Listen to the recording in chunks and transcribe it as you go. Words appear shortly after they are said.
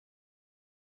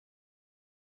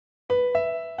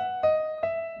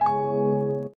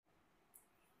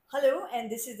Hello, and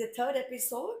this is the third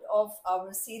episode of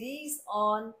our series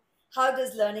on how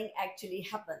does learning actually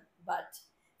happen. But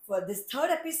for this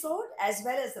third episode, as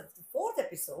well as the fourth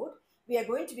episode, we are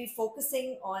going to be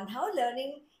focusing on how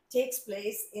learning takes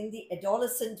place in the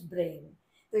adolescent brain.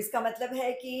 तो इसका मतलब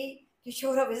है कि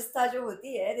किशोरावस्था जो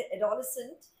होती है, the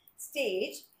adolescent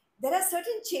stage, there are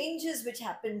certain changes which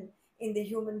happen in the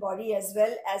human body as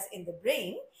well as in the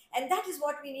brain, and that is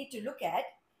what we need to look at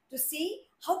to see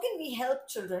how can we help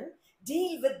children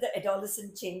deal with the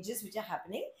adolescent changes which are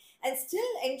happening and still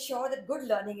ensure that good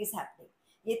learning is happening.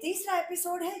 ये तीसरा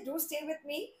episode है. Do stay with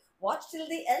me. Watch till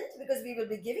the end because we will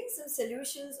be giving some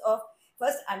solutions of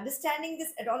first understanding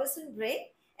this adolescent brain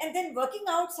and then working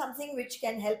out something which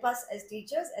can help us as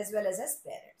teachers as well as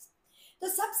parents. तो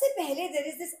सबसे पहले there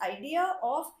is this idea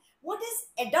of what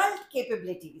is adult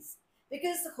capabilities.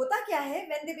 Because होता क्या है,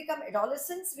 when they become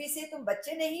adolescents, we say तुम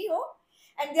बच्चे नहीं हो,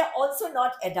 and they are also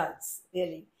not adults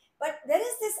really. But there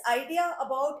is this idea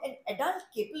about an adult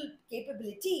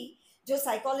capability जो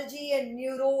psychology and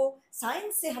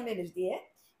neuroscience से हमें मिलती है,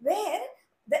 where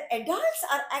the adults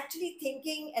are actually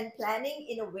thinking and planning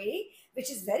in a way which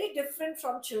is very different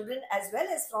from children as well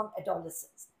as from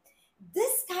adolescents.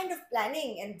 This kind of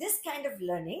planning and this kind of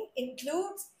learning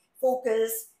includes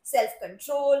focus,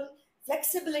 self-control,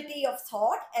 flexibility of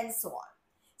thought, and so on.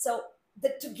 So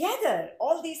together,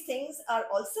 all these things are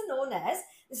also known as,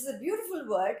 this is a beautiful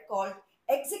word called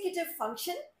executive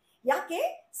function, या के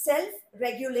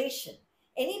self-regulation.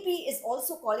 NEP is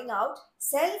also calling out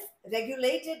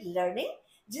self-regulated learning,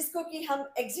 जिसको कि हम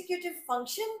executive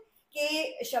function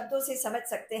के शब्दों से समझ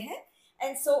सकते हैं.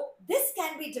 And so this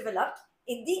can be developed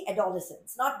in the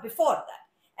adolescence, not before that.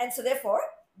 And so therefore,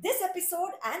 this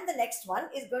episode and the next one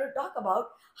is going to talk about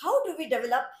how do we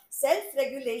develop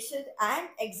self-regulation and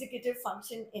executive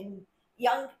function in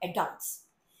young adults.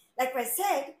 Like I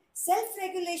said,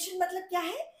 self-regulation मतलब क्या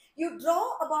है? You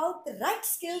draw about the right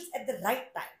skills at the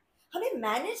right time. हमें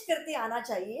manage करते आना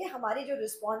चाहिए हमारी जो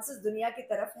responses दुनिया की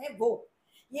तरफ हैं वो,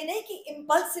 ये नहीं कि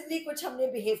इम्पल्सिवली कुछ हमने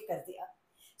बिहेव कर दिया.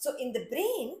 सो in the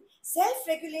brain self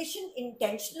regulation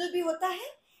intentional भी होता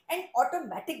है एंड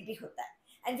ऑटोमेटिक भी होता है.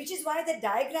 And which is why the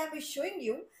diagram is showing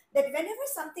you that whenever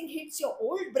something hits your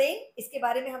old brain, इसके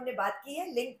बारे में हमने बात की है,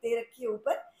 लिंक दे रखी है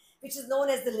ऊपर, which is known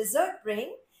as the lizard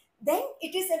brain, then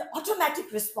it is an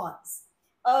automatic response,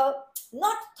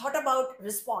 not thought about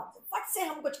response. फट से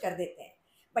हम कुछ कर देते हैं.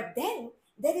 But then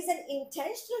there is an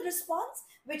intentional response,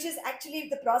 which is actually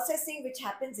the processing which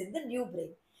happens in the new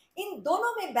brain. इन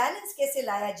दोनों में balance कैसे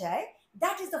लाया जाए,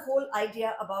 that is the whole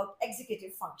idea about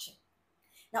executive function.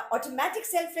 Now, automatic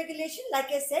self-regulation, like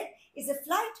I said, is a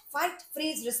flight, fight,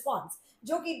 freeze response,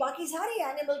 जो कि बाकी सारी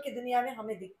animal की दुनिया में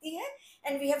हमें दिखती है,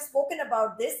 and we have spoken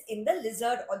about this in the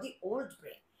lizard or the old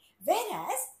brain.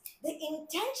 Whereas the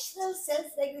intentional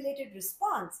self-regulated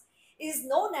response is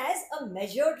known as a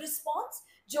measured response,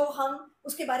 जो हम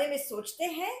उसके बारे में सोचते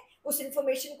हैं, उस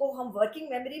information को हम working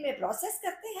memory में process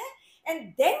करते हैं,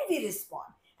 and then we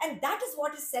respond. And that is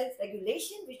what is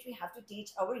self-regulation, which we have to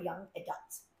teach our young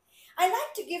adults. I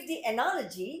like to give the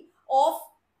analogy of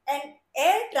an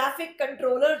air traffic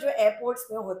controller जो airports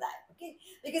में होता है, okay?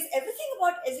 Because everything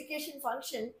about education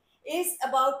function is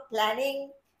about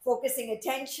planning, focusing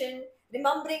attention,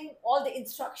 remembering all the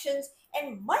instructions,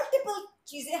 and multiple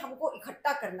चीजें हमको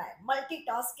इकट्ठा करना है.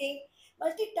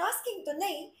 Multitasking तो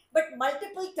नहीं, but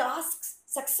multiple tasks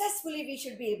successfully we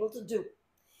should be able to do.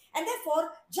 And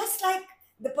therefore, just like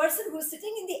the person who is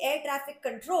sitting in the air traffic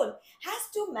control has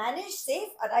to manage safe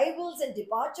arrivals and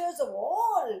departures of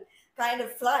all kind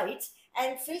of flights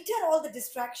and filter all the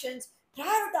distractions,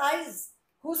 prioritize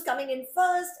who's coming in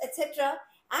first, etc.,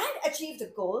 and achieve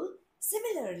the goal.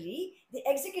 Similarly, the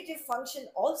executive function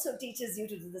also teaches you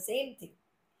to do the same thing.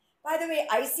 By the way,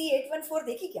 IC814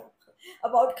 देखी क्या?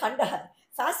 About Kandahar.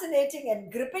 Fascinating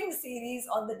and gripping series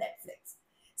on the Netflix.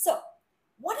 So,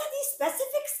 what are these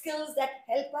specific skills that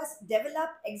help us develop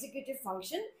executive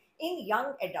function in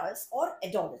young adults or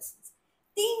adolescents?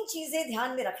 तीन चीजें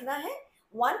ध्यान में रखना है.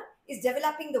 One is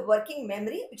developing the working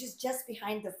memory, which is just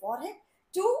behind the forehead.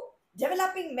 Two,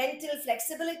 developing mental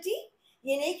flexibility.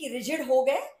 ये नहीं कि rigid हो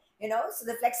गए, so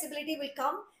the flexibility will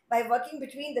come by working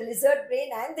between the lizard brain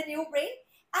and the new brain,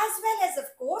 as well as, of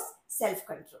course,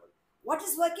 self-control. What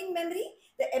is working memory?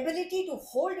 The ability to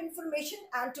hold information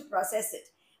and to process it.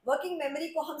 Working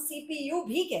memory को हम CPU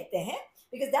भी कहते हैं,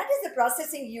 because that is the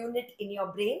processing unit in your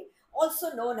brain, also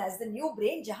known as the new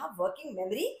brain, जहाँ working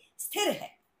memory स्थिर है.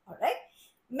 All right.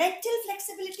 Mental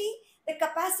flexibility, the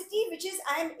capacity which is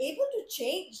I am able to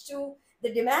change to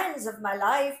the demands of my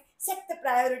life, set the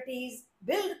priorities,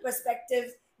 build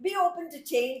perspectives, be open to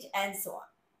change, and so on.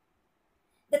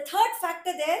 The third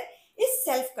factor there is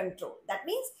self control. That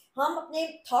means हम अपने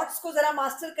thoughts को जरा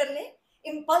master कर लें,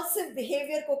 impulsive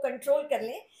behavior को control कर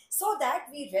लें, so that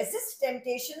we resist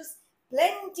temptations.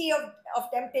 Plenty of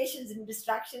temptations and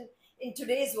distraction in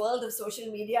today's world of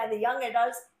social media, and the young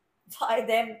adults, by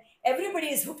them, everybody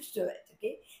is hooked to it.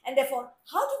 Okay, and therefore,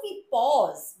 how do we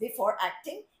pause before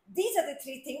acting? These are the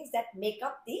three things that make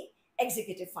up the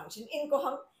executive function. इनको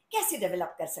हम कैसे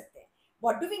develop कर सकते हैं?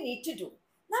 What do we need to do?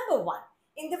 Number one,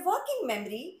 in the working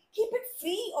memory, keep it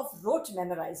free of rote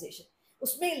memorization.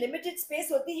 उसमें limited space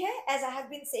होती है, as I have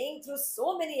been saying through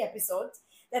so many episodes,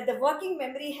 that the working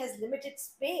memory has limited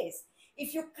space.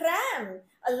 If you cram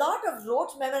a lot of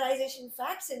rote memorization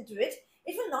facts into it,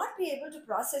 it will not be able to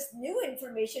process new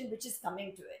information which is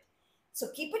coming to it. So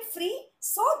keep it free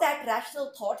so that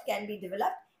rational thought can be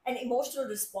developed and emotional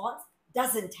response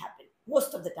doesn't happen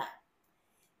most of the time.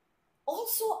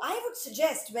 Also, I would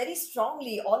suggest very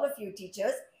strongly, all of you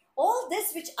teachers, all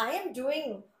this which I am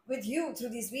doing with you through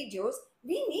these videos,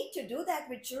 we need to do that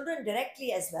with children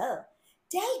directly as well.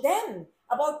 Tell them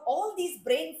about all these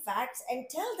brain facts and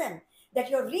tell them that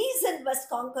your reason must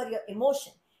conquer your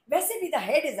emotion. वैसे भी the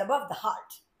head is above the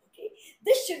heart. Okay,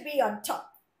 this should be on top.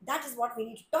 That is what we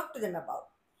need to talk to them about.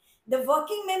 The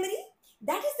working memory,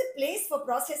 that is the place for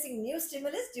processing new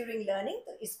stimulus during learning.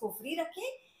 तो इसको free रखें.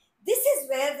 This is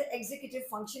where the executive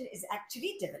function is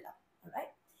actually developed. All right.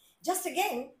 Just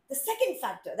again, the second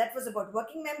factor that was about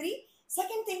working memory.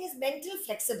 Second thing is mental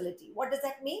flexibility. What does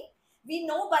that mean? We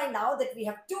know by now that we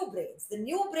have two brains, the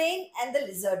new brain and the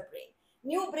lizard brain.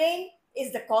 New brain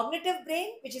is the cognitive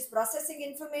brain, which is processing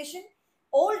information.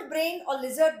 Old brain or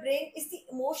lizard brain is the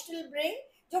emotional brain,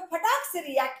 जो फटाक से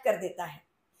react कर देता है.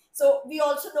 So we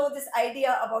also know this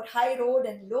idea about high road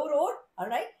and low road. All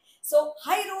right. So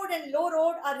high road and low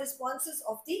road are responses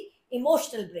of the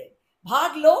emotional brain.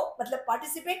 भाग लो मतलब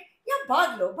participate, या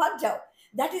भाग लो, भाग जाओ.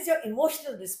 That is your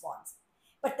emotional response.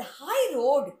 But the high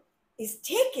road is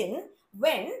taken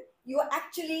when you are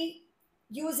actually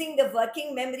using the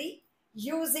working memory,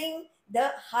 using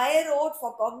the higher road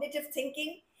for cognitive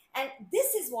thinking, and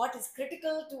this is what is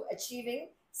critical to achieving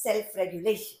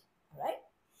self-regulation. Right?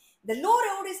 The low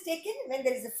road is taken when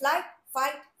there is a flight,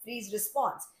 fight, freeze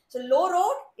response. So low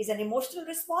road is an emotional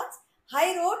response,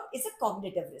 high road is a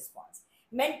cognitive response.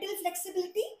 Mental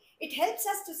flexibility, it helps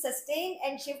us to sustain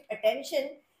and shift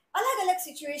attention. अलग-अलग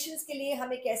situations के लिए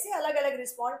हमें कैसे अलग-अलग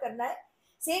respond करना है.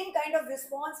 Same kind of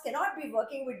response cannot be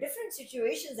working with different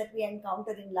situations that we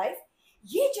encounter in life.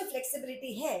 ये जो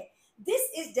flexibility है, this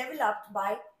is developed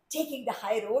by taking the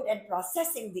high road and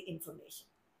processing the information.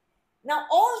 Now,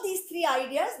 all these three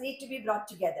ideas need to be brought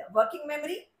together. Working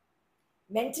memory,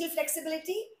 mental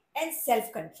flexibility, and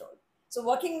self-control. So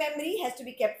working memory has to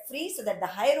be kept free so that the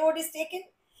high road is taken.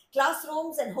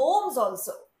 Classrooms and homes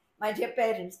also, my dear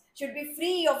parents, should be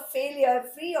free of failure,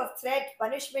 free of threat,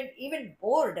 punishment, even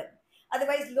boredom.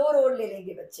 Otherwise, low road le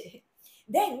lenge bacche.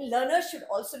 Then learners should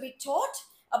also be taught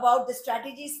about the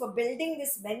strategies for building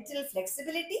this mental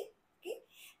flexibility. Okay?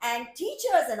 And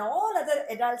teachers and all other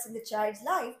adults in the child's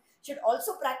life should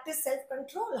also practice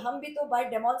self-control. Hum bhi to by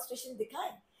demonstration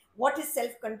dikhaye. What is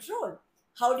self-control?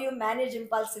 How do you manage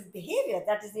impulsive behavior?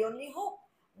 That is the only hope.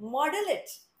 Model it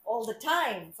all the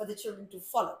time for the children to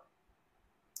follow.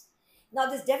 Now,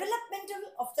 this developmental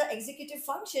of the executive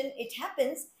function, it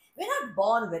happens, we're not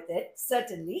born with it,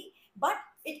 certainly, but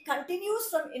it continues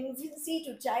from infancy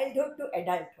to childhood to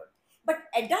adulthood. But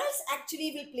adults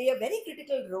actually will play a very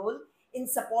critical role in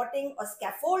supporting or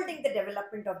scaffolding the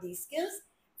development of these skills.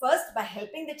 First, by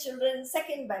helping the children.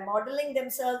 Second, by modeling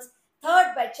themselves.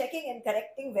 Third, by checking and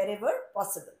correcting wherever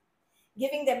possible.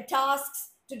 Giving them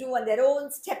tasks to do on their own,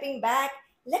 stepping back,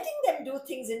 letting them do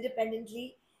things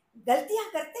independently. गलतियां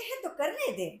करते हैं तो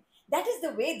करने दें. That is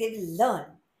the way they will learn.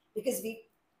 Because we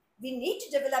need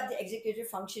to develop the executive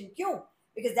function. क्यों?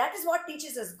 Because that is what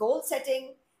teaches us goal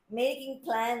setting, making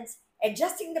plans,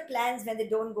 adjusting the plans when they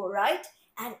don't go right,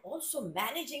 and also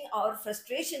managing our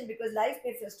frustration, because life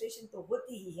में frustration तो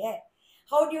होती ही है.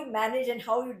 How do you manage and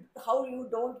how you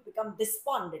don't become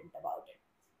despondent about it?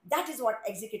 That is what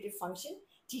executive function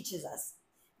teaches us.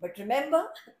 But remember,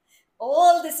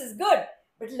 all this is good,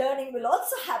 but learning will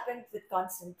also happen with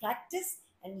constant practice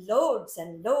and loads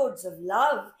of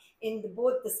love in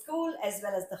both the school as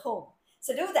well as the home.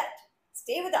 So do that.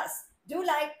 Stay with us. Do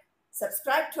like,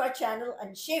 subscribe to our channel,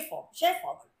 and share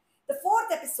forward. The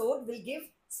fourth episode will give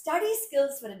study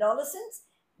skills for adolescents,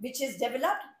 which is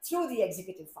developed through the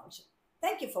executive function.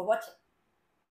 Thank you for watching.